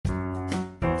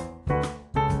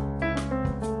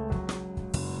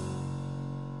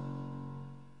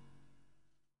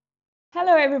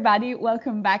Hello, everybody.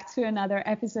 Welcome back to another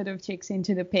episode of Chicks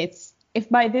into the Pits. If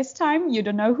by this time you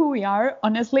don't know who we are,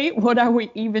 honestly, what are we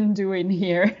even doing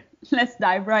here? Let's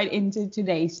dive right into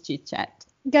today's chit chat.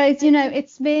 Guys,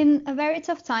 it's been a very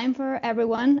tough time for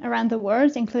everyone around the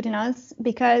world, including us,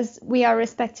 because we are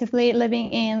respectively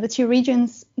living in the two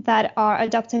regions that are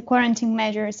adopted quarantine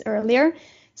measures earlier.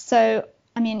 So,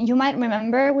 you might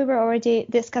remember we were already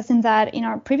discussing that in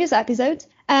our previous episode.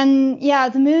 And yeah,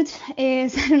 the mood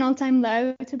is at an all-time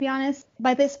low, to be honest.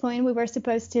 By this point, we were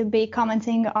supposed to be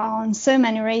commenting on so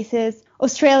many races.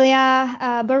 Australia,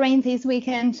 Bahrain this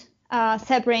weekend,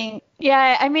 Sebring.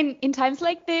 Yeah, in times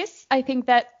like this, I think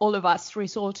that all of us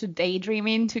resort to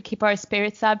daydreaming to keep our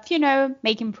spirits up,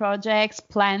 making projects,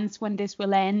 plans when this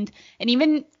will end, and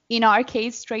even in our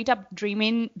case, straight up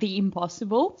dreaming the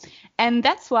impossible. And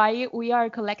that's why we are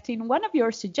collecting one of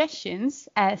your suggestions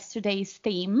as today's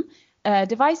theme,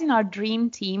 devising our dream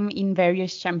team in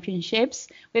various championships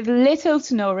with little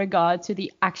to no regard to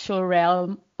the actual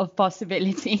realm of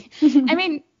possibility.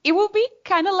 It will be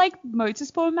kind of like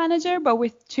Motorsport Manager, but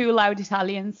with two loud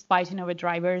Italians fighting over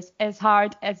drivers as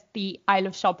hard as the Isle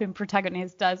of Shopping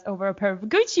protagonist does over a pair of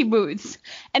Gucci boots.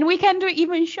 And we can do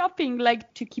even shopping,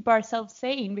 like to keep ourselves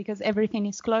sane because everything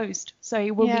is closed. So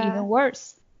it will be even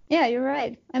worse. Yeah, you're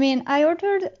right. I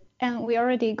ordered, and we're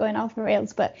already going off the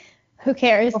rails, but who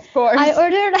cares? Of course. I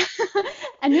ordered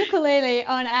a ukulele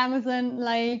on Amazon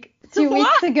like 2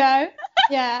 weeks ago.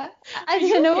 Yeah. I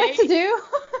didn't know what to do.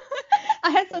 I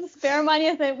had some spare money.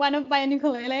 I said, why not buy a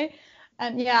ukulele?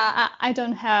 And I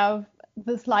don't have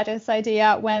the slightest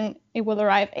idea when it will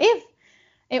arrive. If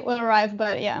it will arrive,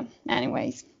 but yeah,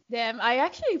 anyways. Damn, I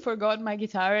actually forgot my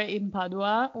guitar in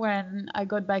Padua when I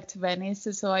got back to Venice,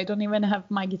 so I don't even have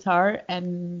my guitar.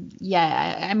 And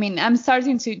I'm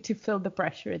starting to feel the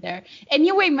pressure there.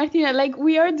 Anyway, Martina,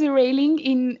 we are derailing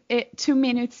in 2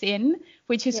 minutes in,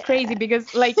 which is crazy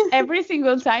because every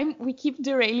single time we keep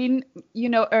derailing,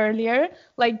 earlier.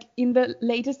 Like in the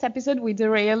latest episode, we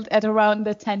derailed at around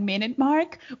the 10-minute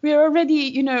mark. We're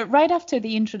already, right after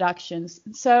the introductions.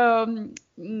 So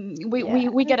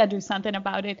we gotta do something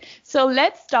about it. So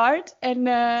let's start. And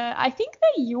I think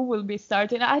that you will be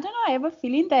starting. I don't know. I have a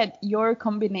feeling that your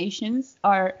combinations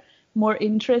are more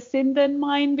interesting than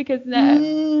mine because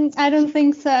I don't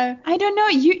think so. I don't know.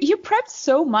 You prepped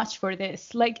so much for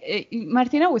this.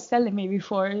 Martina was telling me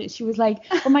before. She was like,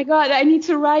 "Oh my God, I need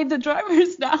to write the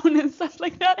drivers down and stuff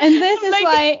like that." And this is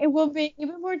why it will be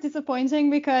even more disappointing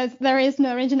because there is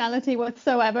no originality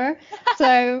whatsoever.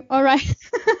 So, all right.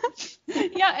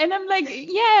 Yeah, and I'm like,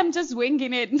 I'm just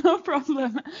winging it, no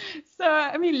problem.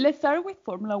 So, let's start with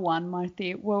Formula One,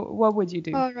 Marty. What would you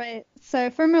do? All right. So,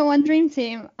 Formula One Dream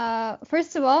Team.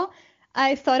 First of all,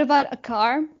 I thought about a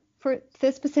car for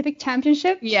this specific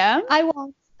championship. Yeah. I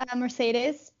want a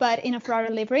Mercedes, but in a Ferrari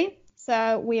livery.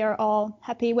 So we are all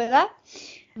happy with that.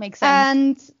 Makes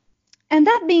sense. And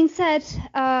that being said,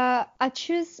 I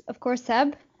choose, of course,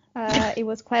 Seb. It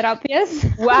was quite obvious.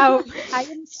 Wow, I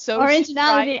am so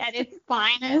originality surprised. at its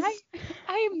finest.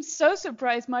 I am so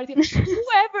surprised, Martin.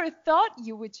 Whoever thought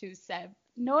you would choose Seb?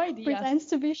 No idea. Pretends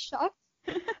to be shocked.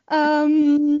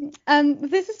 And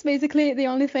this is basically the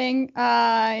only thing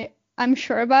I'm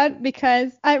sure about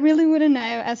because I really wouldn't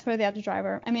know as for the other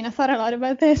driver. I thought a lot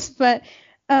about this, but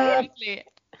Seriously?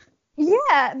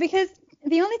 Yeah, because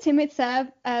the only teammate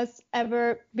Seb has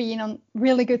ever been on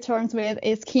really good terms with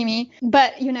is Kimi.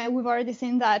 But, we've already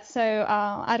seen that. So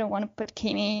I don't want to put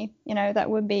Kimi, that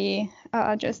would be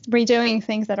just redoing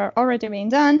things that are already being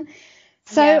done.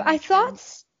 So I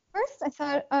thought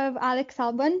of Alex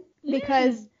Albon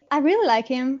because I really like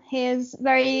him. He's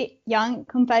very young,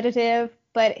 competitive,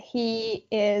 but he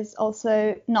is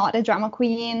also not a drama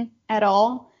queen at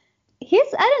all. He's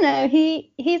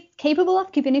capable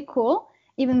of keeping it cool,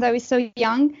 even though he's so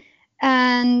young.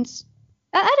 And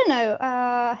I don't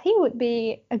know, he would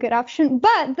be a good option.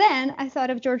 But then I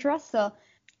thought of George Russell.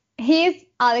 He's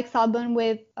Alex Albon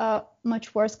with a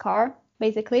much worse car,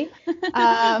 basically.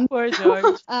 Poor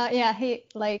George.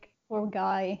 Poor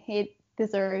guy. He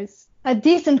deserves a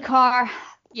decent car.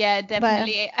 Yeah,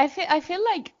 definitely. But I feel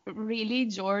like really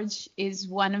George is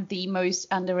one of the most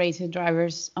underrated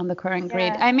drivers on the current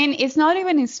grid. It's not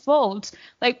even his fault.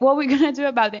 What are we gonna do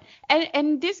about it?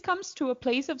 And this comes to a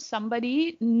place of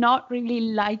somebody not really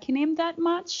liking him that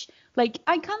much. I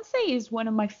can't say he's one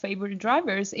of my favorite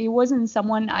drivers. It wasn't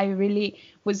someone I really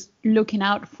was looking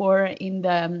out for in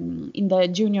the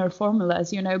junior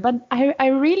formulas, But I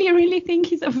really, really think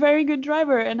he's a very good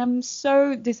driver, and I'm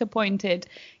so disappointed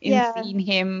in seeing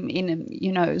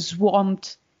him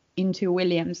swamped into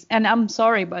Williams. And I'm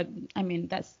sorry, but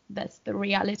that's the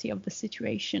reality of the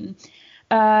situation.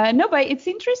 No, but it's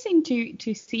interesting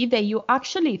to see that you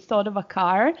actually thought of a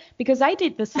car, because I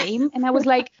did the same. And I was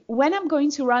like, when I'm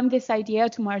going to run this idea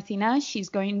to Martina, she's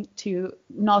going to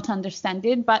not understand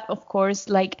it. But of course,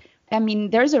 like, I mean,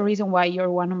 there's a reason why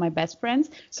you're one of my best friends.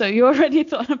 So you already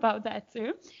thought about that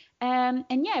too. And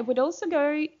yeah, I would also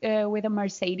go with a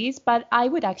Mercedes, but I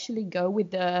would actually go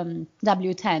with the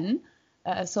W10,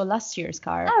 so last year's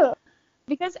car. Oh.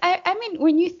 Because I mean,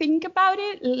 when you think about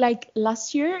it, like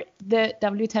last year, the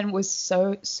W10 was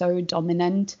so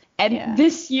dominant. And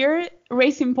this year,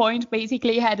 Racing Point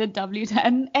basically had a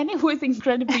W10, and it was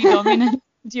incredibly dominant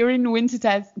during winter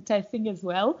testing as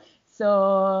well.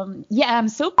 So yeah, I'm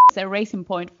so pissed at Racing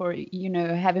Point for,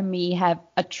 having me have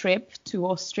a trip to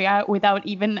Austria without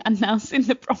even announcing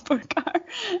the proper car.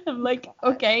 I'm like,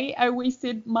 okay, I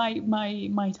wasted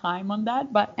my time on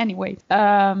that. But anyway,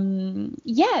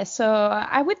 yeah, so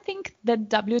I would think that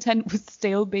W10 would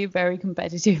still be very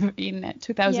competitive in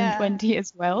 2020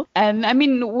 as well. And I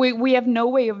mean, we have no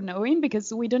way of knowing,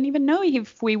 because we don't even know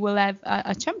if we will have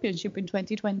a championship in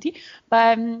 2020.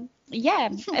 But yeah,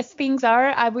 as things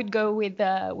are, I would go with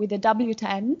the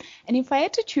W10. And if I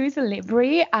had to choose a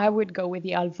livery, I would go with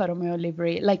the Alfa Romeo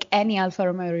livery, like any Alfa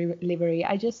Romeo livery.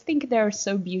 I just think they're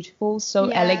so beautiful, so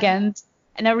elegant.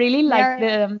 And I really like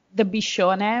the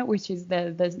Biscione, which is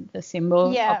the symbol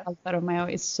of Alfa Romeo.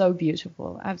 It's so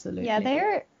beautiful. Absolutely. Yeah,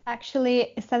 they're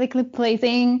actually aesthetically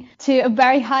pleasing to a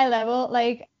very high level.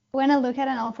 Like, when I look at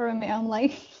an Alfa Romeo, I'm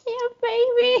like, yeah,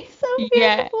 baby, so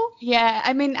beautiful. Yeah.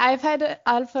 I mean, I've had an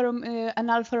Alfa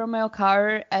Romeo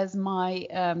car as my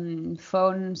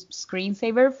phone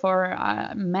screensaver for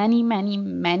many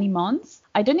months.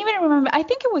 I don't even remember. I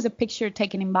think it was a picture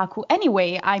taken in Baku.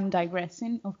 Anyway, I'm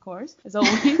digressing, of course, as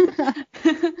always.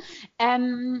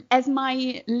 And as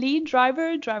my lead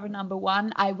driver number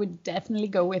one, I would definitely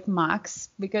go with Max,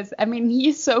 because, I mean,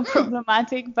 he's so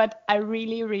problematic, but I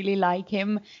really, really like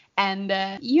him. And,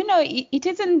 it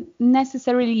isn't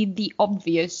necessarily the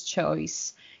obvious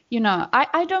choice.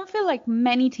 I don't feel like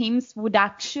many teams would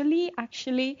actually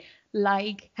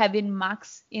like having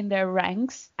Max in their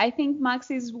ranks. I think Max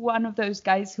is one of those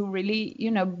guys who really,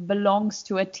 belongs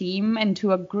to a team and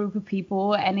to a group of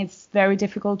people, and it's very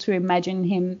difficult to imagine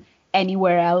him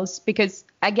anywhere else, because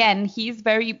again, he's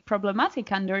very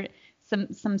problematic under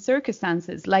some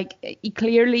circumstances. Like, he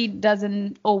clearly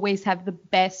doesn't always have the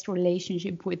best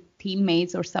relationship with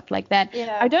teammates or stuff like that.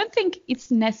 I don't think it's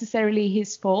necessarily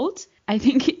his fault. I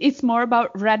think it's more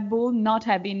about Red Bull not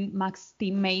having Max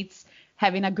teammates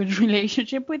having a good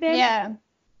relationship with him. Yeah.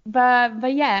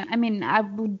 But yeah, I mean, I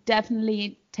would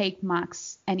definitely take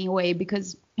Max anyway,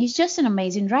 because he's just an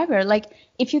amazing driver. Like,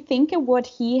 if you think of what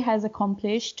he has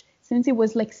accomplished since he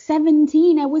was like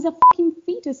 17, I was a fucking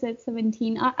fetus at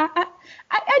 17.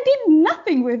 I did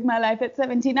nothing with my life at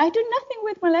 17. I do nothing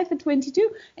with my life at 22.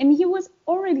 And he was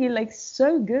already like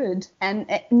so good and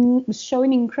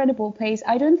showing incredible pace.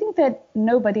 I don't think that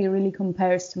nobody really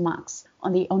compares to Max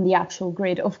on the actual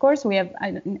grid. Of course, we have,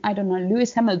 I don't know,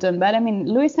 Lewis Hamilton, but I mean,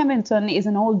 Lewis Hamilton is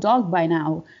an old dog by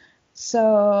now.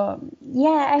 So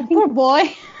yeah, I think. Poor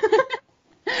boy.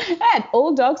 Yeah,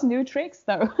 old dogs, new tricks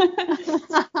though.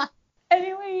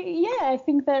 Anyway, yeah, I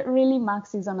think that really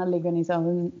Max is on a league on his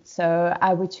own, so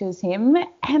I would choose him.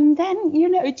 And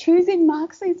then, choosing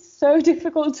Max is so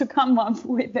difficult to come up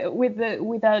with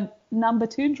a number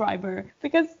two driver,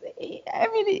 because I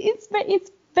mean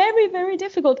it's very, very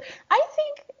difficult. I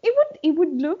think it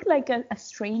would look like a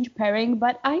strange pairing,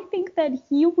 but I think that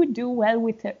he would do well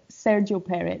with Sergio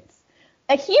Perez.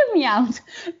 Hear me out.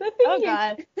 The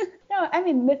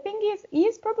thing is,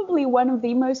 he's probably one of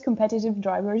the most competitive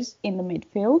drivers in the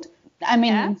midfield. I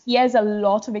mean, he has a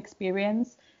lot of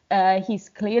experience. He's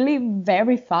clearly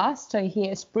very fast. He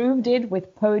has proved it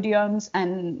with podiums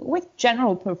and with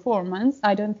general performance.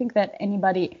 I don't think that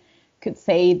anybody could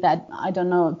say that, I don't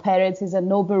know, Perez is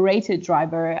an overrated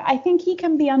driver. I think he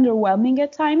can be underwhelming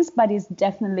at times, but he's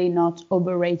definitely not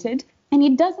overrated. And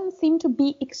he doesn't seem to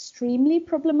be extremely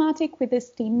problematic with his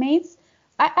teammates.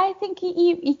 I think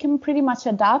he can pretty much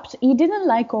adapt. He didn't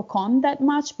like Ocon that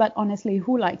much, but honestly,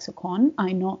 who likes Ocon?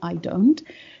 I know I don't.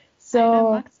 So I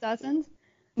know Max doesn't.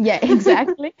 Yeah,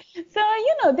 exactly. So,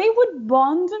 they would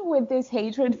bond with this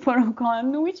hatred for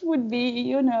Ocon, which would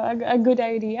be, a good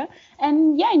idea.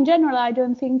 And yeah, in general, I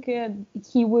don't think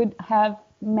he would have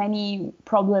many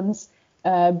problems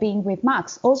being with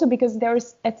Max. Also because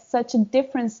there's at such a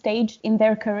different stage in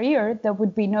their career, there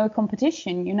would be no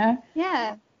competition,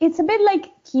 Yeah. It's a bit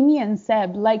like Kimi and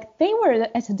Seb, like they were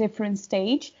at a different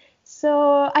stage.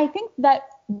 So I think that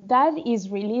is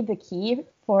really the key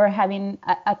for having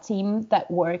a team that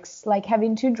works, like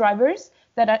having two drivers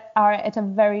that are at a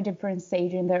very different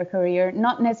stage in their career.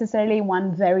 Not necessarily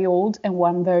one very old and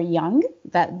one very young.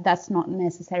 That's not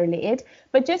necessarily it.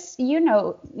 But just,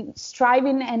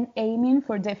 striving and aiming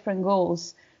for different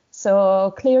goals.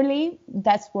 So clearly,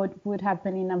 that's what would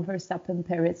happen in a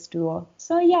Verstappen-Perez duo.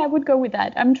 So yeah, I would go with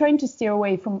that. I'm trying to steer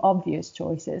away from obvious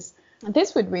choices.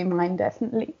 This would be mine,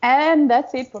 definitely. And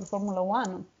that's it for Formula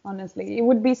One, honestly. It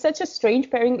would be such a strange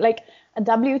pairing, like a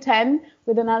W10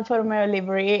 with an Alfa Romeo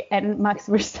livery and Max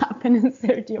Verstappen and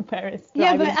Sergio Perez driving.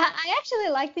 Yeah, but I actually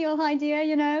like the whole idea,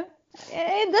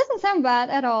 It doesn't sound bad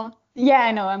at all. Yeah,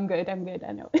 I know. I'm good. I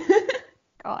know.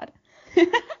 God.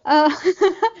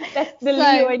 That's the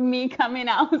Leo and me coming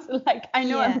out. Like, I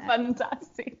know I'm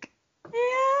fantastic.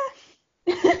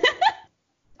 Yeah.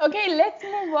 Okay, let's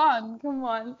move on. Come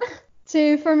on.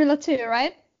 To Formula 2,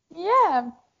 right?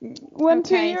 Yeah. Want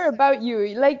to hear about you.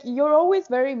 Like, you're always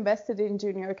very invested in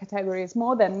junior categories,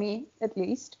 more than me, at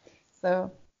least.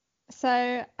 So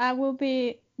I will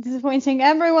be disappointing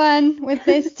everyone with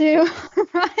this too,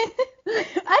 right?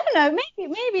 I don't know.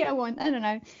 Maybe I won't. I don't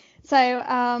know. So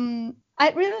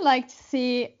I'd really like to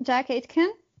see Jack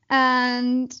Aitken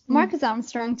and Marcus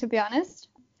Armstrong, to be honest.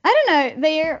 I don't know.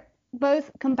 They're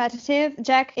both competitive.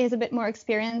 Jack is a bit more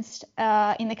experienced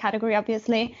in the category,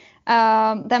 obviously,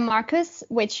 than Marcus,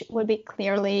 which would be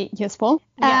clearly useful.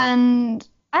 Yeah. And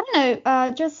I don't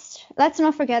know, just let's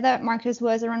not forget that Marcus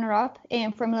was a runner-up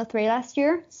in Formula 3 last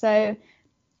year. So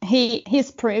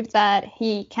he's proved that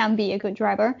he can be a good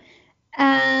driver.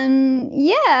 And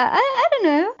yeah, I don't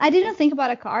know. I didn't think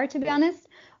about a car, to be honest,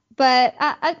 but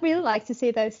I'd really like to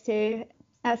see those two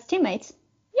as teammates.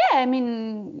 Yeah, I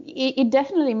mean, it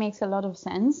definitely makes a lot of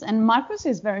sense. And Marcus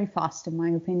is very fast, in my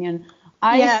opinion.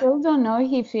 I still don't know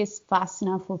if he's fast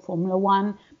enough for Formula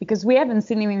 1 because we haven't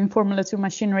seen him in Formula 2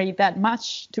 machinery that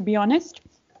much, to be honest.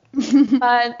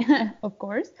 But of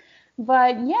course.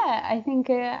 But yeah, I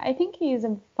think he is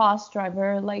a fast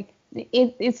driver. Like,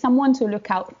 it's someone to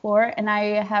look out for. And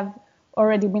I have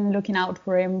already been looking out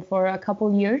for him for a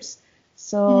couple years.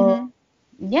 So...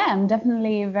 Yeah, I'm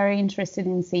definitely very interested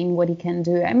in seeing what he can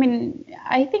do. I mean,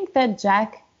 I think that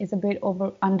Jack is a bit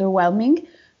underwhelming,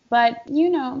 but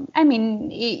I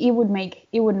mean, it would make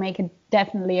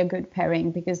definitely a good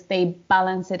pairing because they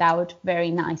balance it out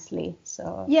very nicely.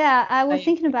 So yeah, I was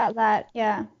thinking about that.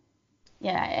 Yeah.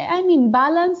 Yeah, I mean,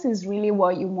 balance is really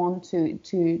what you want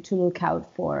to look out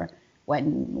for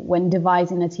when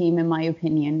devising a team, in my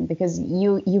opinion, because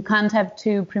you can't have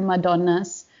two prima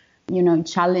donnas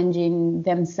challenging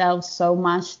themselves so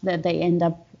much that they end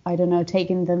up, I don't know,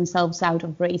 taking themselves out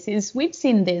of races. We've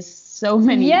seen this so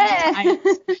many times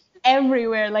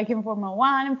everywhere, like in Formula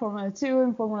 1, in Formula 2,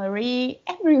 in Formula 3,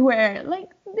 everywhere.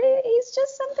 Like, it's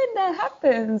just something that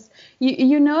happens.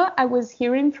 I was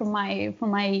hearing from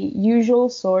my usual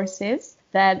sources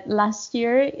that last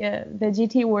year, the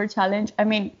GT World Challenge, I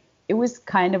mean, it was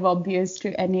kind of obvious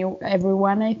to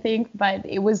everyone, I think, but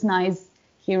it was nice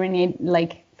hearing it,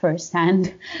 like,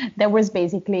 firsthand. There was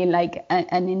basically like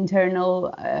an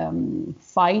internal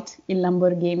fight in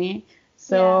Lamborghini.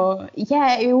 So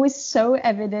yeah, it was so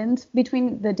evident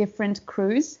between the different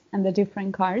crews and the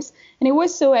different cars, and it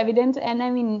was so evident. And I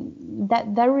mean,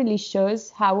 that really shows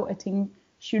how a team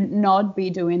should not be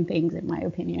doing things, in my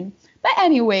opinion. But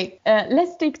anyway,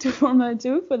 let's stick to Formula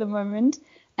 2 for the moment.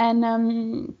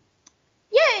 And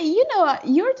yeah,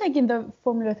 you're taking the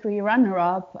Formula 3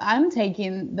 runner-up. I'm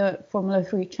taking the Formula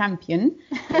 3 champion.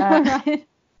 Right.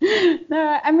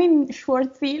 I mean,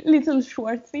 little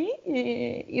Schwartzy,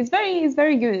 is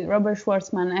very good. Robert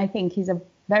Schwartzman, I think he's a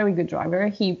very good driver.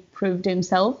 He proved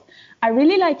himself. I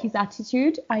really like his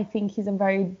attitude. I think he's a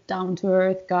very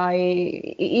down-to-earth guy.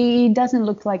 He doesn't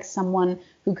look like someone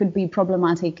who could be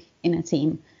problematic in a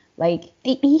team. Like,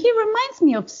 he reminds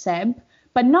me of Seb,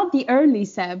 but not the early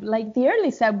Seb. Like, the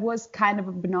early Seb was kind of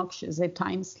obnoxious at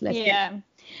times.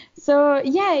 So,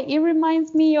 yeah, it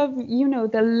reminds me of,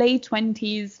 the late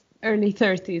 20s, early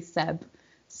 30s Seb.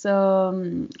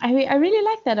 So I really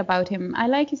like that about him. I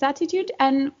like his attitude.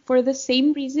 And for the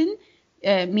same reason,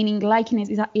 meaning liking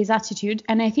his attitude,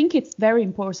 and I think it's very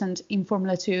important in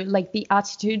Formula 2, like the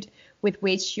attitude with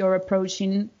which you're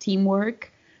approaching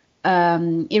teamwork.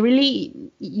 It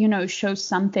really, shows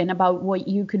something about what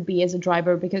you could be as a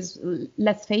driver, because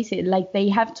let's face it, like, they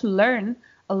have to learn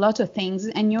a lot of things,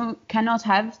 and you cannot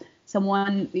have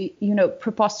someone,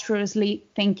 preposterously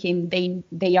thinking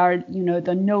they are,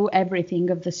 the know everything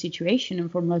of the situation in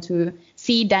Formula 2.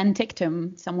 See Dan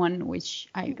Ticktum, someone which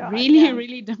I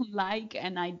really don't like,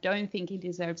 and I don't think he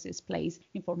deserves his place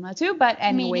in Formula 2. But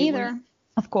anyway, me neither.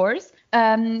 Of course.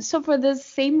 So for the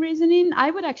same reasoning,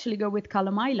 I would actually go with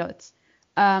Callum Ilott.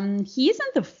 He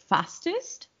isn't the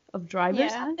fastest of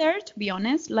drivers out there, to be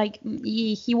honest. Like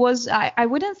he was, I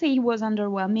wouldn't say he was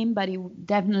underwhelming, but he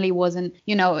definitely wasn't,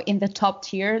 in the top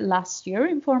tier last year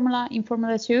in Formula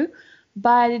 2.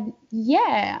 But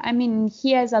yeah, I mean,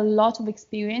 he has a lot of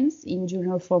experience in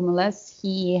junior formulas.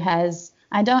 He has,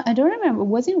 I don't remember,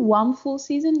 was it one full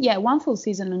season? Yeah, one full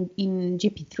season in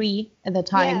GP3 at the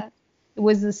time. Yeah. It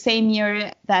was the same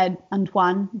year that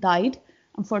Antoine died.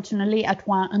 Unfortunately,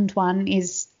 Antoine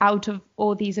is out of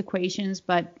all these equations,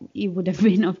 but it would have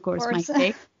been, of course, my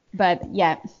pick. But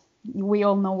yeah, we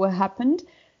all know what happened.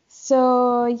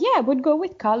 So yeah, I would go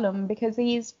with Callum because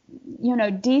he's,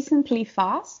 decently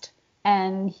fast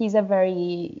and he's a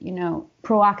very,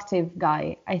 proactive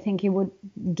guy. I think he would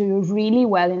do really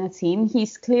well in a team.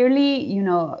 He's clearly,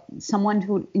 someone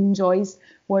who enjoys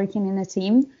working in a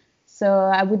team. So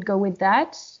I would go with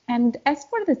that. And as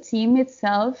for the team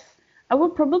itself, I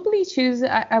would probably choose,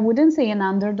 I wouldn't say an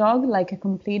underdog, like a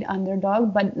complete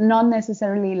underdog, but not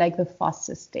necessarily like the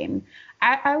fastest team.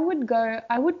 I would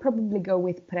probably go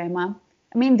with Prema.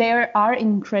 I mean, they are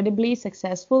incredibly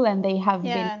successful and they have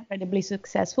been incredibly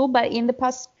successful. But in the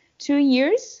past 2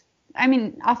 years, I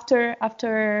mean, after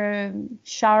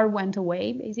Charles went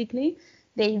away, basically,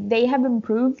 they have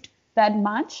improved that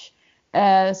much.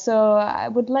 So I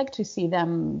would like to see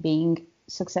them being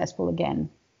successful again.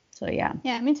 So yeah.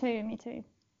 Yeah, me too.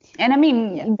 And I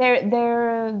mean,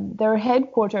 their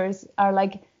headquarters are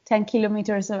like 10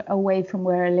 kilometers away from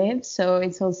where I live. So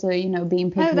it's also,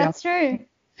 being picked up. Oh, that's true.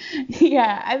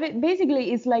 Yeah, I mean,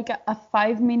 basically it's like a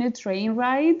 5-minute train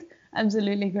ride.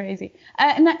 Absolutely crazy.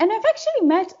 And I've actually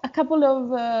met a couple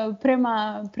of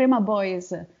Prema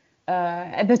boys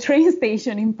at the train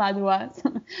station in Padua.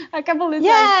 A couple of times.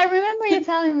 Yeah, I remember you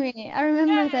telling me. I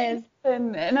remember this.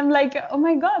 And I'm like, oh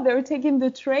my God, they were taking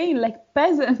the train like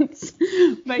peasants.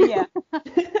 But yeah.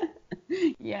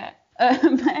 Yeah.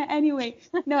 But anyway,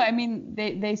 no, I mean,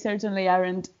 they certainly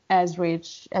aren't as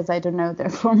rich as, I don't know, their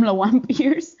Formula One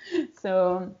peers.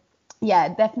 So yeah,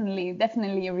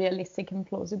 definitely realistic and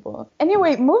plausible.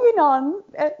 Anyway, moving on,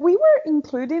 we were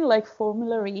including like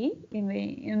Formula E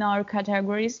in our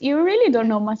categories. You really don't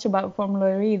know much about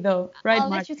Formula E though, right, I'll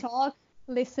Mark? let you talk,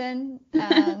 listen,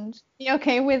 and be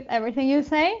okay with everything you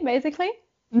say, basically.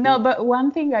 No, but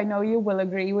one thing I know you will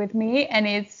agree with me, and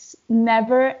it's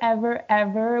never, ever,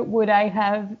 ever would I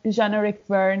have Jean-Eric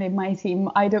Vergne in my team.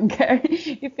 I don't care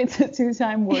if it's a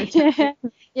 2-time world champion.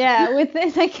 Yeah, with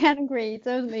this I can agree,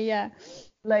 totally, yeah.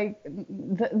 Like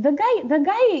the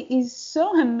guy is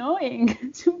so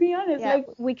annoying, to be honest. Yeah, like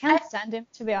we can't stand him,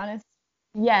 to be honest.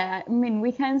 Yeah, I mean,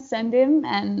 we can't stand him,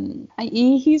 and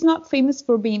he's not famous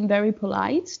for being very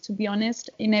polite, to be honest.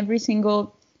 In every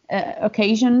single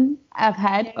occasion I've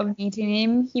had of meeting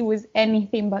him, he was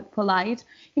anything but polite.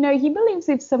 He believes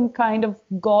it's some kind of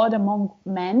god among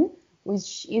men,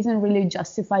 which isn't really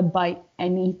justified by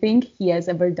anything he has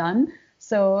ever done.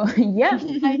 So yeah,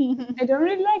 I don't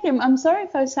really like him. I'm sorry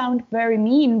if I sound very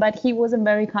mean, but he wasn't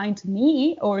very kind to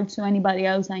me or to anybody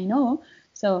else I know.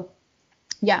 So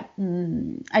yeah,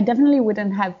 I definitely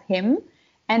wouldn't have him.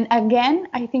 And again,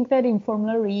 I think that in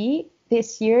Formula E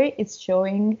this year, it's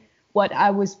showing what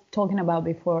I was talking about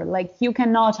before. Like, you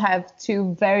cannot have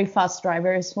two very fast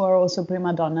drivers who are also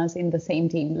prima donnas in the same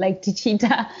team. Like,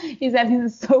 Techeetah is having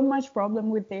so much problem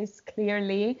with this,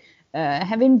 clearly.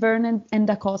 Having Vergne and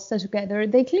Da Costa together,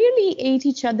 they clearly ate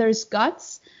each other's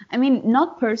guts. I mean,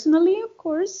 not personally, of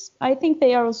course. I think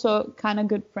they are also kind of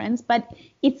good friends, but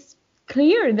it's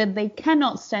clear that they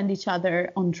cannot stand each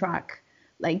other on track.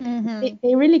 Like,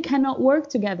 they really cannot work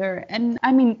together. And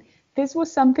I mean, this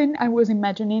was something I was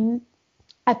imagining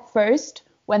at first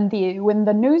when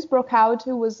the news broke out.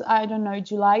 It was, I don't know,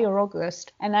 July or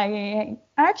August. And I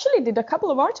actually did a couple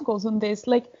of articles on this.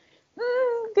 Like,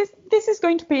 this is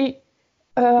going to be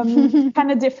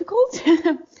kind of difficult.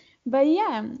 But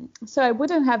yeah, so I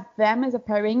wouldn't have them as a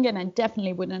pairing, and I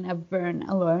definitely wouldn't have Vergne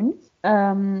alone.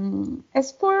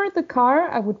 As for the car,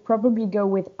 I would probably go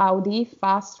with Audi,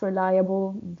 fast,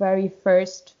 reliable, very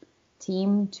first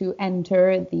team to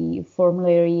enter the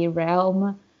Formula E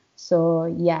realm. So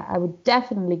yeah, I would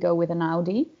definitely go with an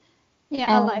Audi. Yeah,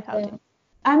 and, I like Audi.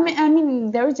 I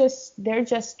mean, they're just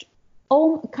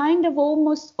kind of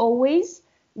almost always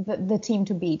the team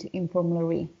to beat in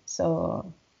Formula E.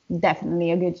 So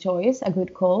definitely a good choice, a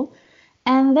good call.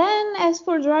 And then as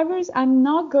for drivers, I'm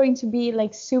not going to be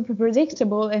like super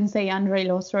predictable and say Andre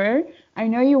Lotterer. I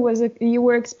know you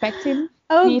were expecting.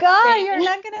 Oh God, you're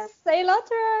not gonna say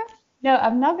Lotterer? No,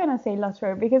 I'm not gonna say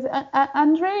Lotterer because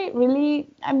Andre really,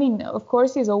 I mean, of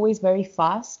course he's always very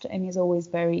fast and he's always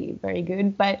very, very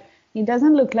good. But He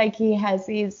doesn't look like he has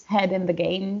his head in the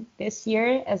game this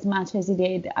year as much as he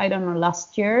did, I don't know,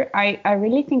 last year. I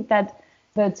really think that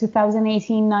the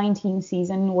 2018-19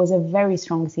 season was a very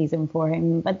strong season for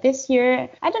him. But this year,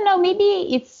 I don't know,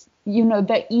 maybe it's,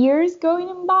 the years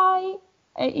going by.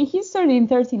 He's turning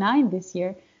 39 this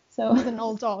year. So He's an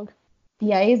old dog.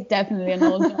 Yeah, he's definitely an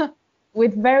old dog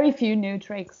with very few new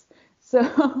tricks.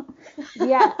 So,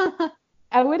 yeah.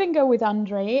 I wouldn't go with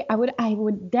Andre. I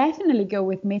would definitely go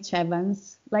with Mitch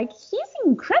Evans. Like, he's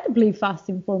incredibly fast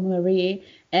in Formula E,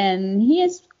 and he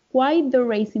has quite the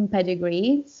racing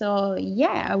pedigree. So,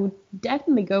 yeah, I would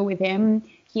definitely go with him.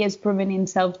 He has proven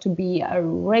himself to be a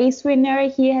race winner.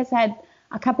 He has had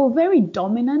a couple very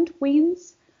dominant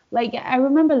wins. Like, I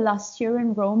remember last year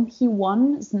in Rome, he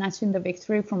won, snatching the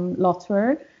victory from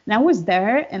Lotterer. And I was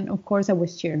there, and of course I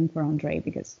was cheering for Andre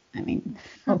because,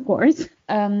 of course.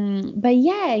 But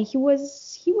yeah, he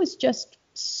was just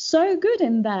so good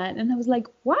in that. And I was like,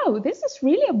 wow, this is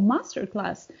really a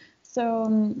masterclass.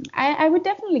 So I would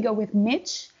definitely go with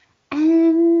Mitch.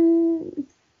 And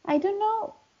I don't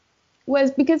know,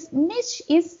 was because Mitch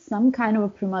is some kind of a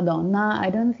prima donna. I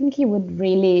don't think he would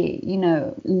really,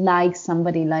 like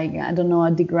somebody like, I don't know, a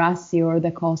Di Grassi or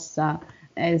Da Costa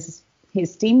as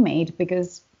his teammate,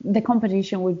 because the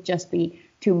competition would just be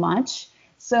too much.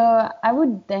 So I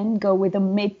would then go with a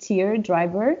mid-tier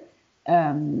driver,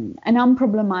 an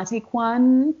unproblematic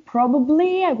one.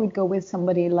 Probably I would go with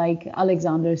somebody like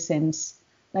Alexander Sims.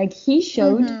 Like, he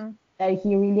showed that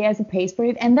he really has a pace for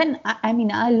it. And then,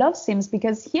 I love Sims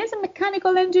because he has a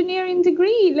mechanical engineering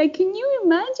degree. Like, can you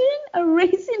imagine a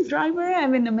racing driver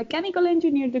having a mechanical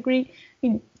engineer degree?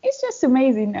 It's just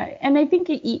amazing. And I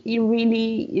think it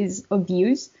really is of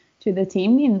use to the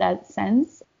team in that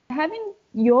sense. Having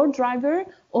your driver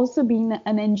also being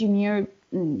an engineer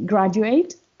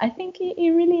graduate, I think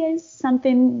it really is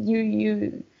something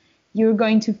you're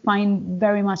going to find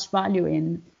very much value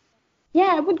in.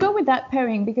 Yeah, I would go with that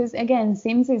pairing because, again,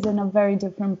 Sims is in a very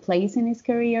different place in his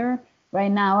career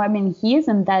right now. He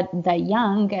isn't that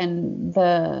young, and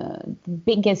the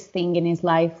biggest thing in his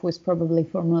life was probably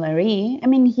Formula E.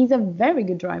 He's a very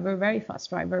good driver, very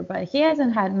fast driver, but he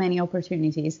hasn't had many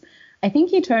opportunities. I think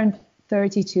he turned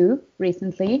 32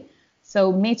 recently.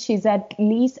 So Mitch is at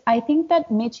least, I think that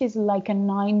Mitch is like a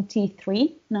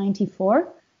 93, 94.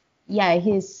 Yeah,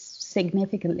 he's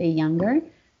significantly younger.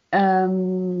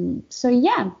 So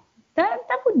yeah,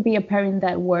 that would be a pairing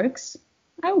that works.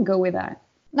 I would go with that.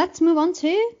 Let's move on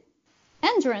to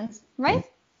endurance, right?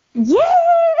 Yeah!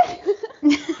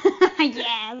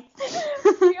 Yes.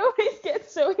 We always get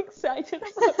so excited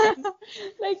about it.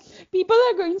 Like, people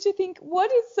are going to think,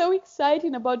 what is so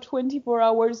exciting about 24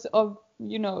 hours of,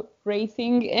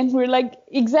 racing? And we're like,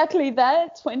 exactly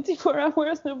that, 24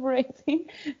 hours of racing.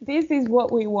 This is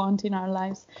what we want in our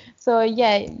lives. So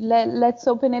yeah, let's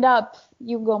open it up.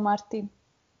 You go, Marti.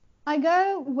 I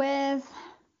go with,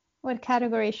 what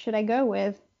category should I go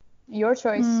with? Your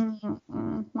choice.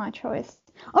 My choice.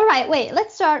 All right, wait,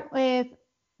 let's start with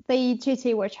the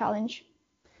GT World Challenge.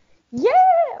 Yeah,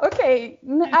 okay.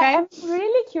 I'm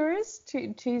really curious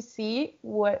to see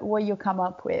what you come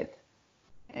up with.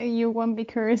 You won't be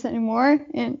curious anymore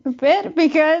in a bit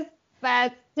because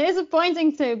that's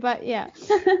disappointing too, but yeah.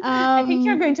 I think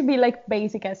you're going to be like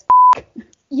basic as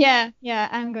Yeah,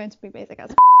 I'm going to be basic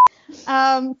as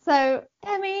so,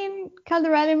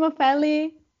 Caldarelli,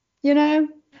 Moffelli,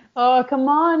 Oh, come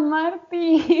on,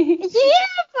 Marti.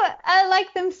 Yeah, but I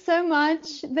like them so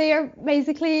much. They are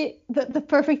basically the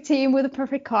perfect team with a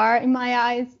perfect car in my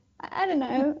eyes. I don't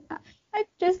know. I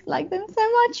just like them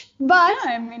so much. But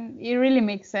yeah, it really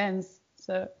makes sense.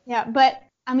 So yeah, but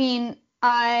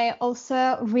I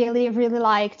also really, really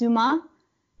like Dumas.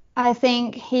 I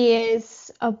think he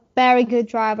is a very good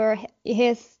driver. He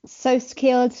is so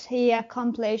skilled. He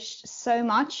accomplished so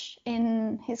much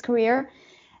in his career.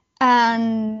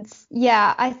 And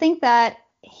yeah, I think that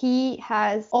he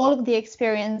has all of the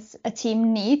experience a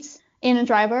team needs in a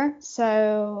driver.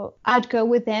 So I'd go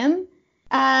with him.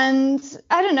 And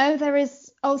I don't know, there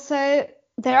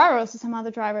are also some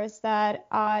other drivers that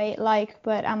I like,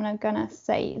 but I'm not gonna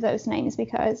say those names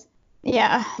because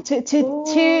yeah,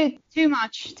 too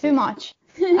much.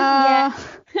 Yeah.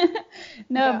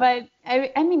 No, yeah. But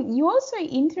you also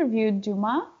interviewed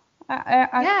Dumas.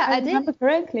 I did. Remember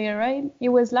correctly, right? It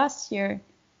was last year.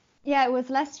 Yeah, it was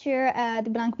last year at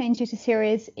the Blancpain GT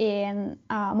Series in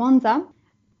Monza.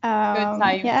 Good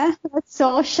times. Yeah, let's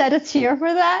all shed a tear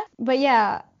for that. But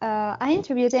yeah, I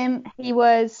interviewed him. He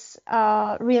was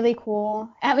really cool.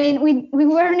 We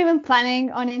weren't even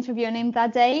planning on interviewing him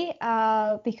that day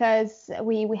because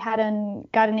we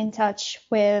hadn't gotten in touch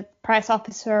with press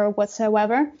officer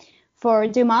whatsoever. for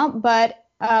Dumas, but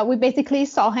we basically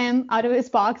saw him out of his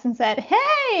box and said,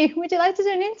 "Hey, would you like to do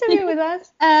an interview with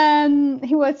us?" And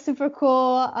he was super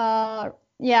cool. I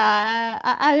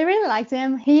really liked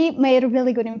him. He made a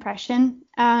really good impression,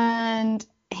 and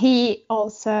he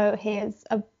is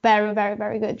a very, very,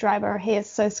 very good driver. He is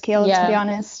so skilled, to be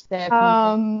honest.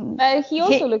 Definitely. But he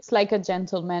also looks like a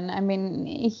gentleman. I mean,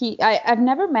 I've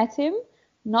never met him,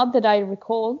 not that I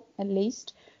recall, at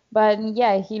least. But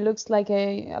yeah, he looks like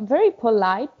a very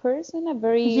polite person,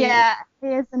 he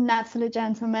is an absolute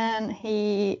gentleman.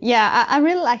 I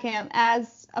really like him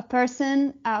as a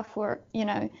person, for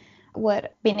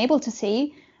what being able to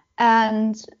see,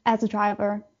 and as a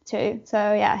driver too. So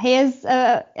yeah, he is.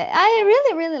 I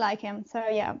really, really like him. So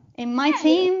yeah, in my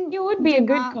team, you would be a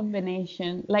good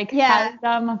combination, like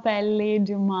Halda, Mapelli,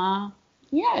 Dumas.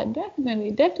 Yeah,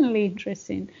 definitely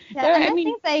interesting. Yeah, and I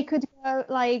think they could go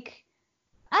like,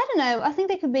 I don't know. I think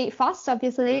they could be fast,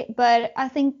 obviously, but I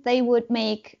think they would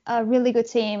make a really good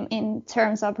team in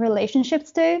terms of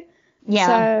relationships too. Yeah.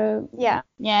 So, yeah.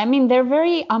 Yeah, I mean, they're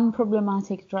very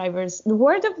unproblematic drivers. The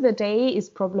word of the day is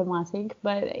problematic,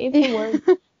 but it's a word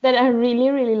that I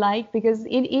really, really like because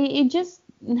it just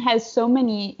has so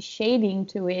many shading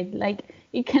to it. Like,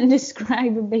 it can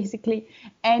describe basically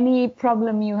any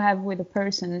problem you have with a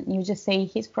person. You just say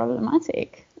he's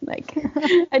problematic. Like,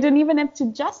 I don't even have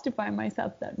to justify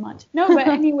myself that much. No, but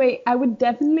anyway, I would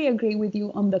definitely agree with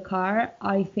you on the car.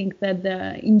 I think that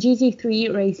in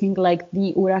GT3 racing, like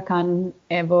the Huracan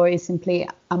Evo is simply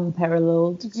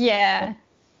unparalleled. Yeah.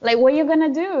 Like, what are you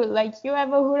gonna do? Like, you have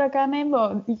a Huracan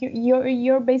Evo,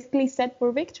 you're basically set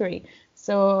for victory.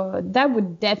 So that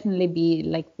would definitely be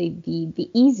like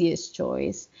the easiest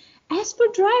choice. As for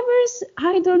drivers,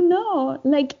 I don't know.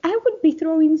 Like, I would be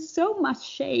throwing so much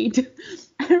shade.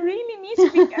 I really need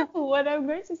to be careful what I'm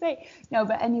going to say. No,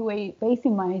 but anyway,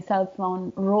 basing myself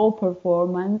on raw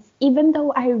performance, even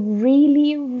though I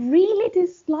really, really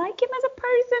dislike him as a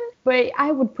person, but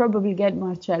I would probably get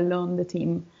Marcello on the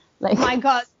team. Like, my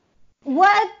God.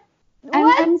 What?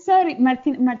 I'm sorry,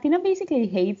 Martina basically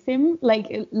hates him,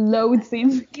 like loathes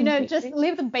him. Just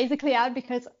leave them basically out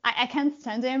because I can't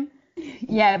stand him.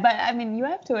 Yeah, but I mean, you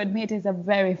have to admit he's a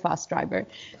very fast driver.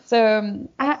 So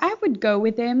I would go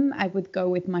with him. I would go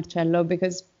with Marcello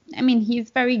because, I mean,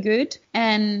 he's very good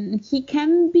and he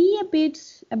can be a bit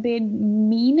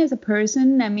mean as a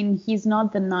person. I mean, he's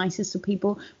not the nicest to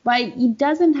people, but he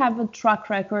doesn't have a track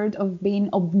record of being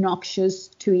obnoxious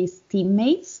to his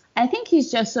teammates. I think he's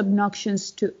just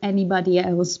obnoxious to anybody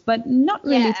else, but not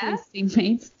really to his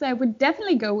teammates. So I would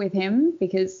definitely go with him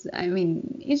because, I mean,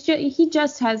 he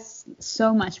just has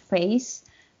so much face.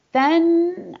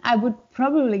 Then I would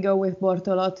probably go with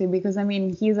Bortolotti because, I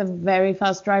mean, he's a very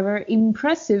fast driver,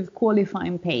 impressive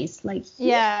qualifying pace. Like,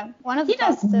 one of the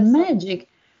fastest. He does magic.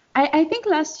 I think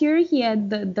last year he had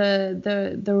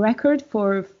the record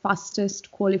for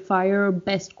fastest qualifier,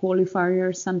 best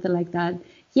qualifier, something like that.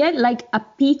 He had like a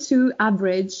P2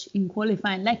 average in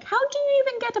qualifying. Like, how do you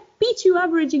even get a P2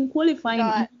 average in qualifying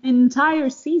an entire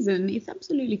season? It's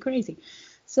absolutely crazy.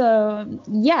 So,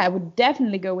 yeah, I would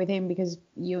definitely go with him because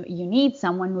you need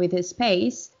someone with his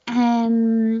pace.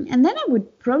 And then I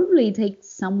would probably take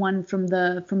someone from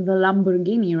the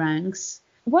Lamborghini ranks.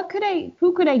 Who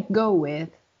could I go with?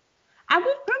 I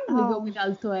would probably go with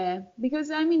Altoe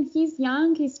because, I mean, he's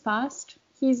young, he's fast.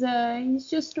 He's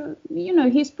just,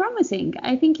 he's promising.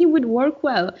 I think he would work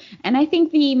well. And I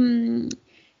think again,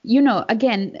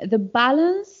 the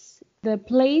balance, the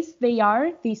place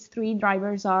these three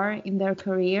drivers are in their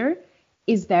career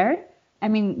is there. I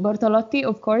mean, Bortolotti,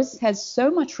 of course, has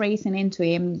so much racing into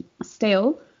him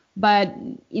still, but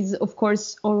is, of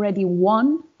course, already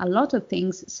won a lot of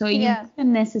things. So you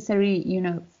don't necessarily,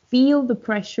 feel the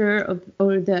pressure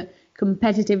or the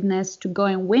competitiveness to go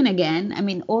and win again. I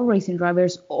mean, all racing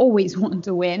drivers always want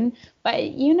to win, but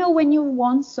when you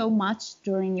won so much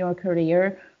during your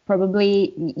career,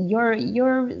 probably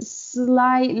you're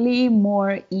slightly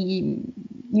more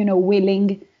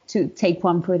willing to take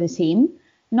one for the team.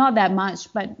 Not that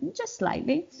much, but just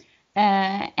slightly.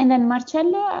 And then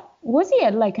Marcello, was he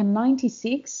at like a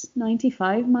 96,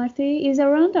 95, Marti? Is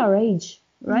around our age,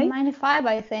 right? 95,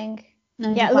 I think.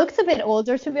 95. Yeah, it looks a bit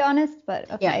older, to be honest, but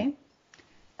okay.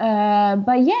 Yeah.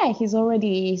 But yeah, he's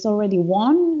already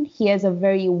won. He has a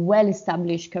very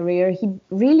well-established career. He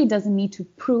really doesn't need to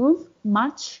prove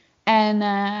much. And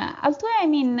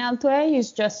Altoe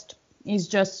is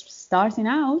just starting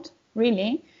out,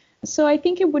 really. So I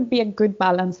think it would be a good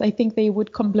balance. I think they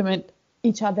would complement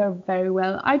each other very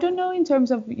well. I don't know in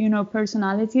terms of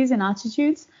personalities and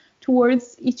attitudes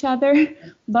towards each other,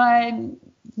 but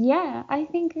Yeah, I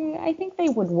think they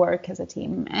would work as a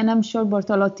team, and I'm sure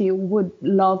Bortolotti would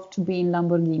love to be in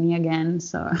Lamborghini again.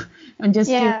 So I'm just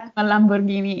giving Yeah. a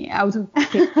Lamborghini out of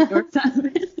pity or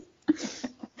something.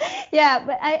 Yeah,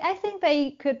 but I think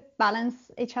they could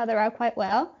balance each other out quite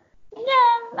well.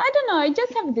 Yeah, I don't know. I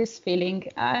just have this feeling.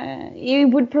 It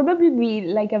would probably be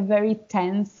like a very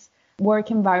tense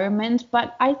work environment,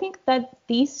 but I think that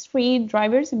these three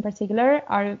drivers in particular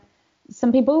are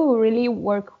some people who really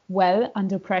work well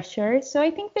under pressure. So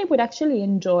I think they would actually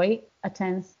enjoy a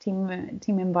tense team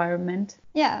environment.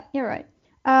 Yeah, you're right.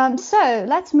 So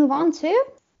let's move on to.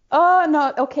 Oh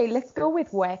no, okay, let's go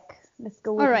with WEC. Let's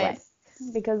go All with right.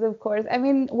 WEC. Because of course, I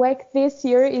mean, WEC this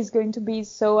year is going to be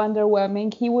so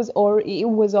underwhelming. It was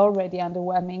already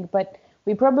underwhelming, but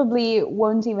we probably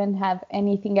won't even have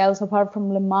anything else apart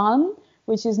from Le Mans,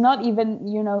 which is not even,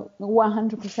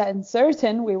 100%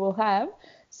 certain we will have.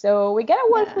 So we gotta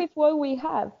work with what we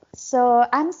have. So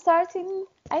I'm starting.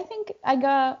 I think I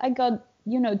got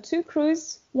two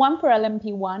crews, one for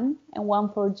LMP1 and one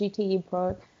for GTE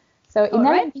Pro. So in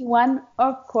LMP1,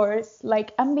 of course,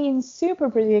 like I'm being super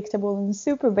predictable and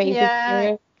super basic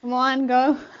here. Come on,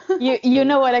 go. You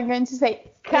know what I'm going to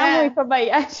say. Kamui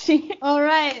Kobayashi. All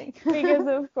right. Because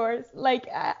of course, like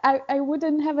I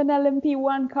wouldn't have an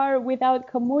LMP1 car without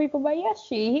Kamui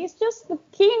Kobayashi. He's just the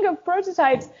king of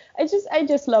prototypes. I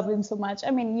just love him so much.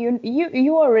 I mean,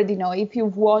 you already know if you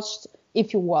watched,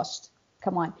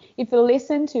 come on. If you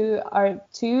listen to our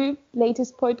two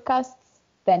latest podcasts,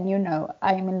 then you know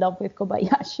I'm in love with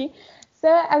Kobayashi. So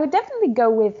I would definitely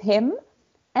go with him.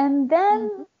 And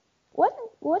then what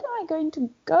am I going to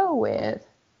go with?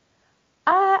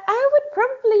 I would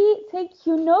probably take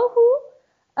who?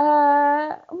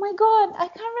 Oh my God, I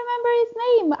can't remember his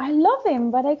name. I love him,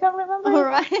 but I can't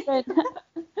remember his name.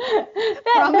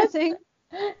 Promising.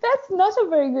 That's not a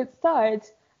very good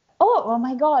start. Oh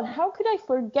my God, how could I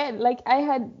forget? Like I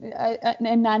had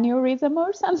an aneurysm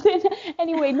or something.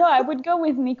 Anyway, no, I would go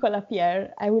with Nicolas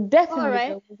Pierre. I would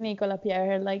definitely go with Nicolas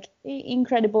Pierre. Like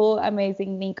incredible,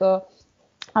 amazing Nico.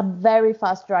 A very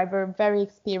fast driver, very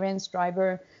experienced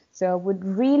driver. So I would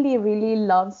really, really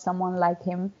love someone like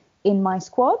him in my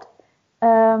squad.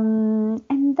 And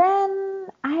then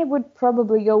I would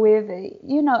probably go with,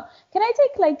 can I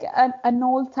take like an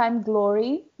all-time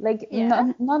glory? Like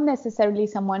not necessarily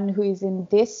someone who is in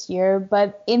this year,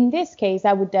 but in this case,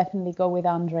 I would definitely go with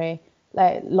Andre,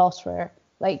 like Losrer.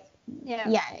 Like,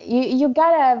 you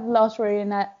gotta have Losrer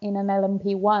in an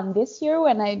LMP1. This year,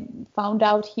 when I found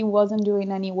out he wasn't doing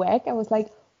any WEC, I was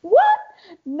like, what?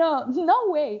 No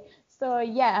way. So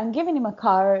yeah, I'm giving him a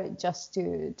car just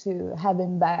to have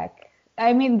him back.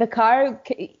 I mean, the car,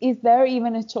 is there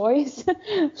even a choice?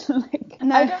 No.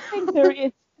 I don't think there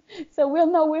is. So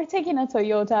we'll know we're taking a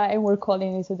Toyota and we're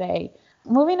calling it a day.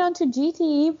 Moving on to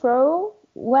GTE Pro.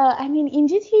 Well, I mean, in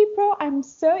GTE Pro, I'm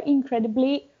so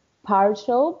incredibly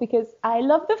partial because I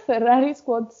love the Ferrari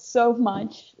squad so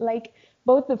much. Like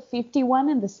both the 51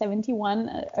 and the 71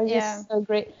 are just so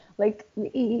great. Like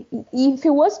if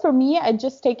it was for me, I'd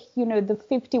just take, the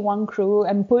 51 crew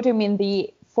and put him in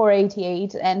the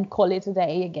 488 and call it a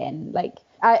day again. Like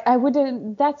I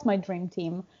wouldn't, that's my dream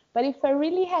team. But if I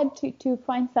really had to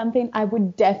find something, I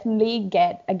would definitely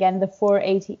get, again, the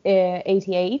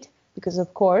 488 because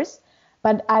of course,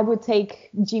 but I would take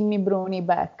Jimmy Bruni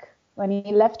back when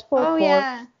he left for Porsche.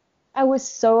 Yeah. I was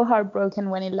so heartbroken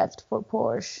when he left for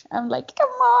Porsche. I'm like, come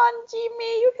on,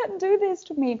 Jimmy, you can't do this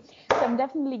to me. So I'm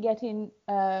definitely getting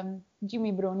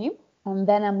Jimmy Bruni. And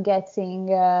then I'm getting...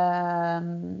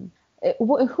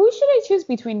 who should I choose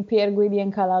between Pierre Guidi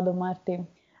and Calado, Marti?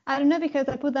 I don't know because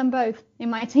I put them both in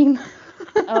my team.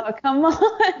 Oh, come on.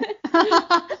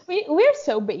 We're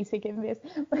so basic in this.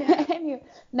 Anyway,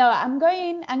 no, I'm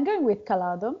going with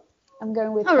Calado. I'm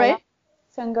going with Calado. Right.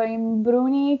 So I'm going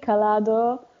Bruni,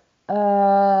 Calado.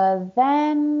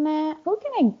 Then who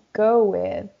can I go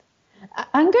with?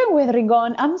 I'm going with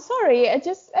Rigon. I'm sorry. I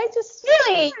just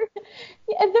really.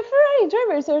 Yeah, the Ferrari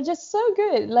drivers are just so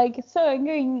good. Like, so I'm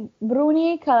going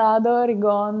Bruni, Calado,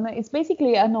 Rigon. It's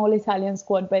basically an all-Italian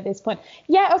squad by this point.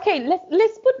 Yeah, okay.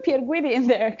 Let's put Pierre Guidi in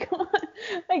there. Come on.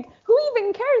 Like, who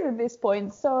even cares at this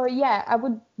point? So yeah, I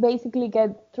would basically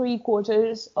get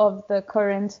 3/4 of the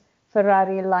current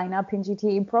Ferrari lineup in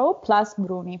GTE Pro plus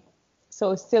Bruni.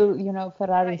 So still,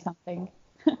 Ferrari something.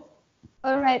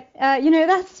 All right.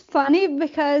 That's funny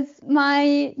because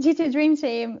my GT Dream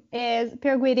Team is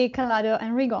Pierre Guidi, Calado,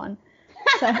 and Rigon.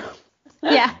 So,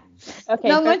 yeah. Okay.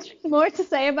 Not much more to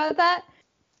say about that.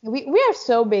 We are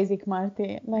so basic,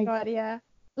 Marti. Like, God, yeah.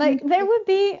 Like, there would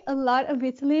be a lot of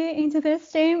Italy into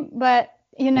this team, but,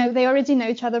 they already know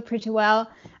each other pretty well.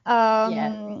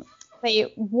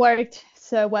 they worked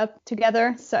so well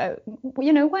together. So,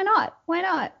 why not? Why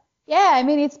not? Yeah, I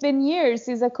mean, it's been years.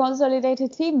 It's a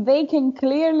consolidated team. They can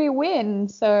clearly win.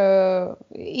 So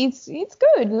it's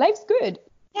good. Life's good.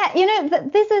 Yeah,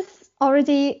 this is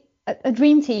already a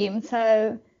dream team.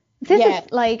 So this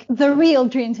is like the real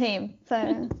dream team.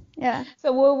 So, yeah.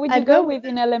 So what would you go with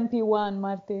in LMP1,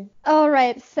 Marti? All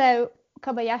right. So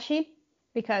Kobayashi,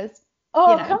 because.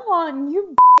 Come on,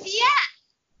 you. Yeah.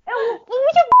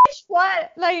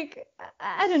 What? Like,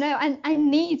 I don't know. I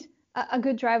need a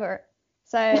good driver.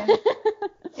 So,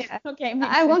 yeah. Okay.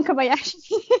 I want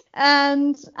Kobayashi.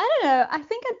 And I don't know. I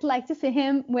think I'd like to see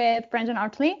him with Brendan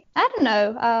Hartley. I don't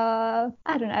know.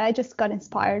 I just got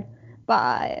inspired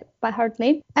by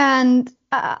Hartley. And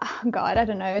God, I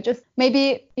don't know. Just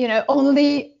maybe,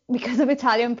 only because of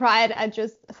Italian pride, I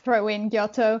just throw in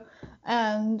Giotto.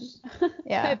 And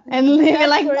and leave it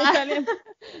like that. Italian.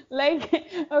 Like,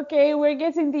 okay, we're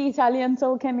getting the Italian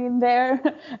token in there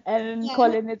and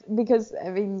calling it, because I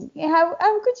mean,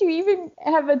 how could you even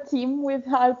have a team with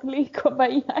Hartley,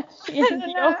 Kobayashi, and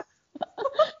Gio?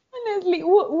 Honestly,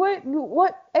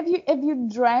 what have you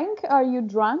drank? Are you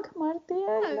drunk, Marti?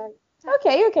 No.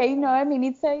 Okay. No, I mean,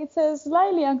 it's a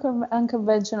slightly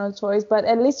unconventional choice, but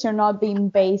at least you're not being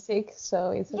basic, so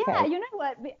it's okay. Yeah, you know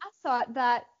what? I thought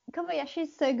that Kobayashi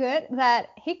is so good that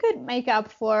he could make up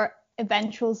for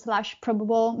eventual /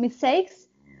 probable mistakes.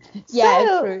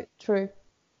 Yeah, true.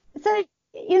 So,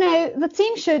 the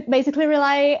team should basically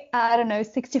rely,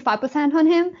 65% on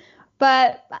him,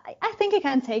 but I think he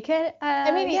can take it.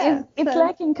 I mean, it's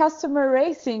like in customer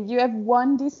racing. You have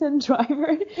one decent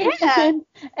driver, and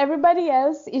everybody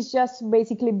else is just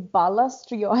basically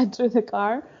ballast you add to the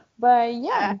car. But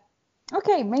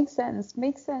okay, makes sense.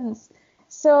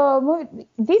 So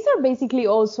these are basically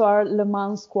also our Le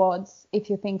Mans squads, if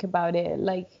you think about it.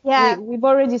 Like, we've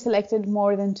already selected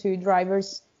more than 2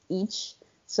 drivers each.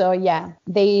 So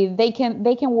they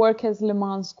can work as Le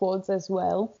Mans squads as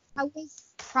well. I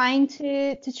was trying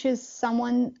to choose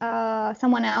someone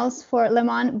else for Le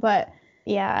Mans, but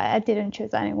I didn't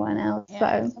choose anyone else.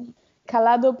 So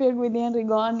Calado, Pierguidi, and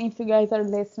Rigon, if you guys are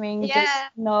listening, just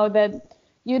know that.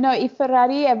 If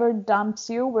Ferrari ever dumps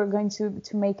you, we're going to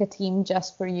make a team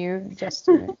just for you, just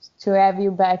to have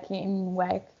you back in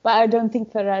WEC. But I don't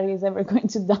think Ferrari is ever going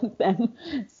to dump them,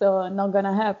 so not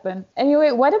gonna happen.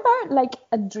 Anyway, what about like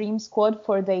a dream squad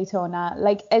for Daytona?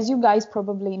 Like, as you guys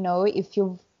probably know, if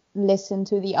you've listened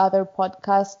to the other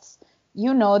podcasts,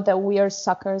 you know that we are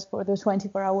suckers for the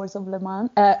 24 hours of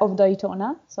of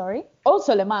Daytona. Sorry.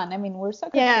 Also Le Mans. I mean, we're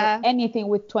suckers for anything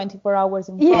with 24 hours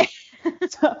in front.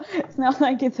 So it's not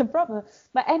like it's a problem.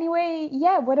 But anyway,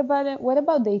 what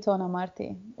about Daytona,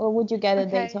 Marti? What would you get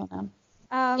at Daytona?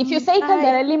 If you say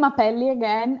Caldarelli Mapelli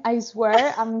again, I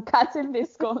swear I'm cutting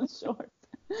this call short.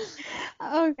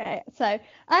 Okay, so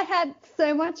I had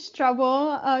so much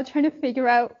trouble trying to figure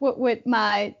out what would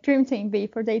my dream team be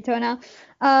for Daytona.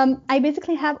 I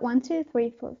basically have 1, 2,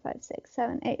 3, 4, 5, 6,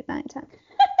 7, 8, 9, 10,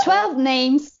 12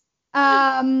 names.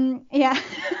 I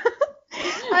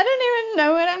don't even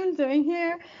know what I'm doing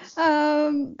here. I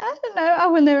don't know. I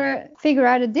will never figure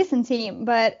out a decent team,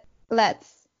 but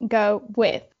let's go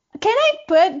with. Can I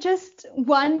put just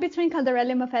one between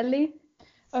Caldarelli and Mapelli?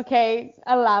 Okay,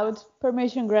 allowed.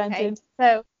 Permission granted.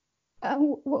 Okay.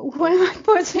 So, what am I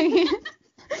putting in?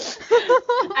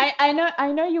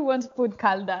 I know you want to put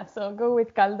Calda, so go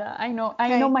with Calda. I know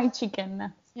my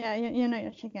chicken. Yeah, you know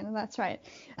your chicken. That's right.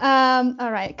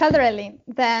 All right, Caldarelli.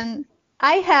 Then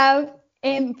I have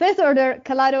in this order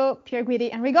Calado,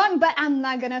 Pierguidi, and Rigon, but I'm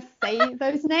not gonna say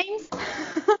those names.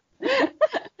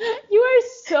 You are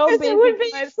so basic. It would be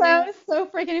so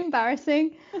freaking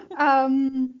embarrassing.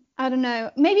 I don't know.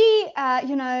 Maybe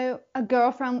a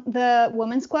girl from the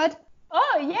women's squad.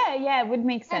 Oh yeah, would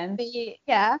make sense.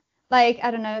 Like,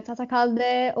 I don't know, Tata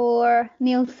Calde or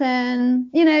Nielsen.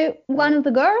 One of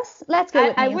the girls. Let's go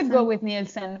with Nielsen. I would go with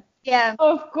Nielsen. Yeah.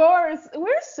 Of course.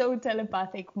 We're so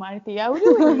telepathic, Marti. How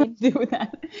do we really do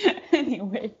that?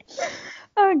 Anyway.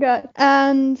 Oh God.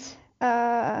 And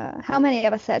how many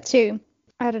of us said 2?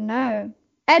 I don't know.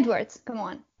 Edwards, come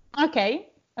on. Okay,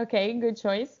 good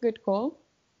choice. Good call.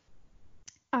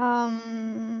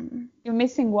 You're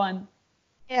missing one.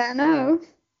 Yeah, no.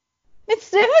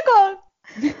 It's difficult.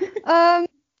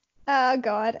 Oh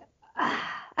God.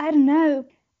 I don't know.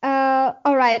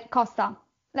 All right, Costa.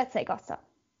 Let's say Costa.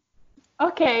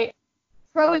 Okay.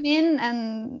 Throw him in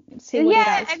and see what he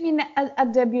does. I mean, a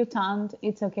debutant,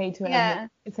 it's okay to have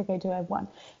it's okay to have one.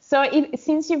 So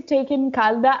since you've taken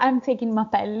Calda, I'm taking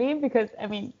Mapelli because, I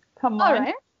mean, come on. All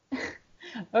right.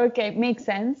 Okay, makes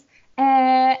sense.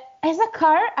 As a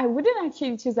car, I wouldn't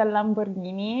actually choose a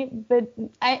Lamborghini, but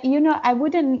I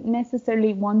wouldn't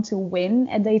necessarily want to win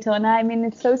at Daytona. I mean,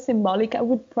 it's so symbolic. I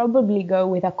would probably go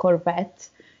with a Corvette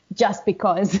just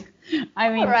because. I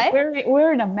mean, right.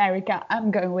 we're in America. I'm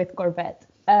going with Corvette.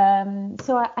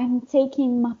 So I'm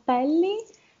taking Mapelli,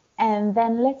 and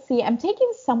then let's see. I'm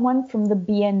taking someone from the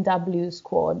BMW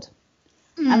squad.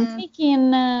 I'm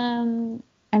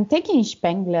taking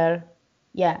Spengler.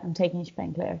 Yeah, I'm taking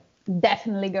Spengler.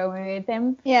 Definitely going with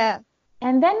him. Yeah.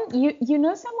 And then you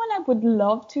know someone I would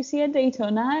love to see at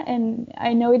Daytona, and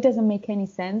I know it doesn't make any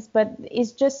sense, but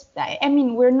it's just, I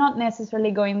mean, we're not necessarily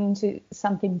going into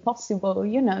something possible,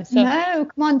 you know. So No,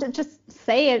 come on, just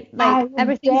say it. Like,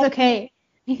 everything's okay.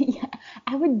 Yeah,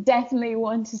 I would definitely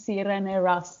want to see René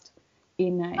Rast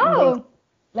in Oh.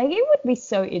 like it would be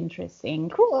so interesting.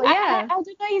 Cool, yeah. I don't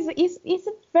know. He's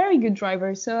a very good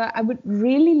driver, so I would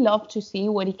really love to see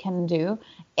what he can do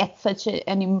at such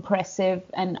an impressive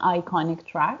and iconic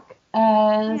track.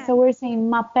 So we're saying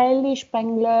Mapelli,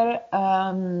 Spengler,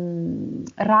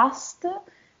 Rast,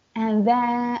 and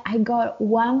then I got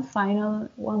one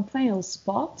final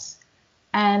spot.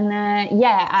 And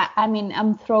I mean,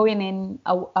 I'm throwing in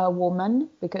a woman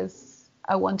because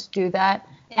I want to do that.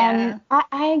 Yeah. And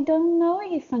I don't know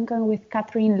if I'm going with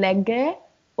Kathleen Legge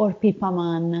or Pippa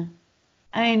Mann.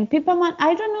 I mean, Pippa Mann,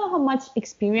 I don't know how much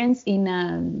experience in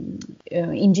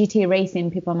GT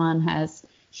racing Pippa Mann has.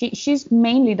 She's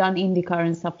mainly done IndyCar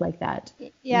and stuff like that.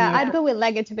 Yeah, I'd go with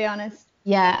Legge, to be honest.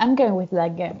 Yeah, I'm going with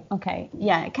Legge. Okay.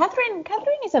 Yeah, Catherine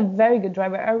is a very good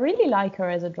driver. I really like her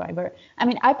as a driver. I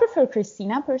mean, I prefer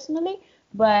Christina personally,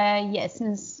 but yeah,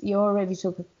 since you already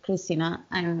took Christina,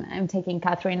 I'm taking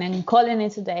Catherine and calling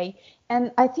it a day.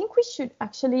 And I think we should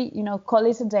actually, call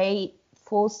it a day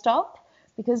full stop,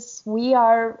 because we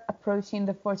are approaching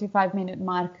the 45-minute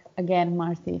mark again,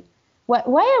 Marty.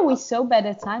 Why are we so bad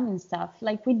at time and stuff?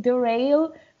 Like, we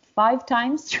derail 5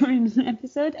 times during an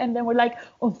episode, and then we're like,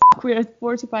 oh, we're at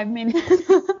 45 minutes.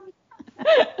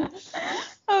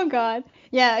 Oh, God.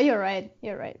 Yeah, you're right.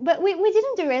 But we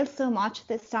didn't derail so much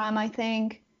this time, I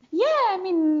think. Yeah, I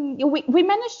mean, we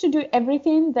managed to do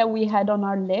everything that we had on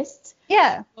our list.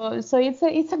 Yeah. So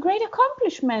it's a great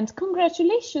accomplishment.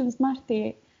 Congratulations,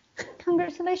 Marty.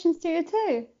 Congratulations to you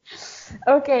too.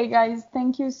 Okay, guys,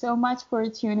 thank you so much for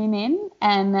tuning in,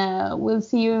 and we'll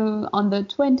see you on the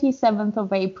 27th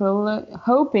of April,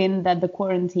 hoping that the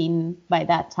quarantine by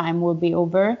that time will be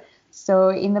over. So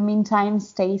in the meantime,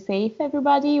 stay safe,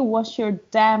 everybody. Wash your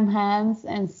damn hands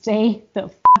and stay the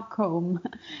fuck home.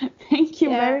 Thank you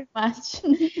very much.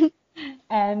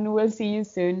 And we'll see you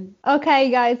soon. Okay,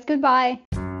 guys, goodbye.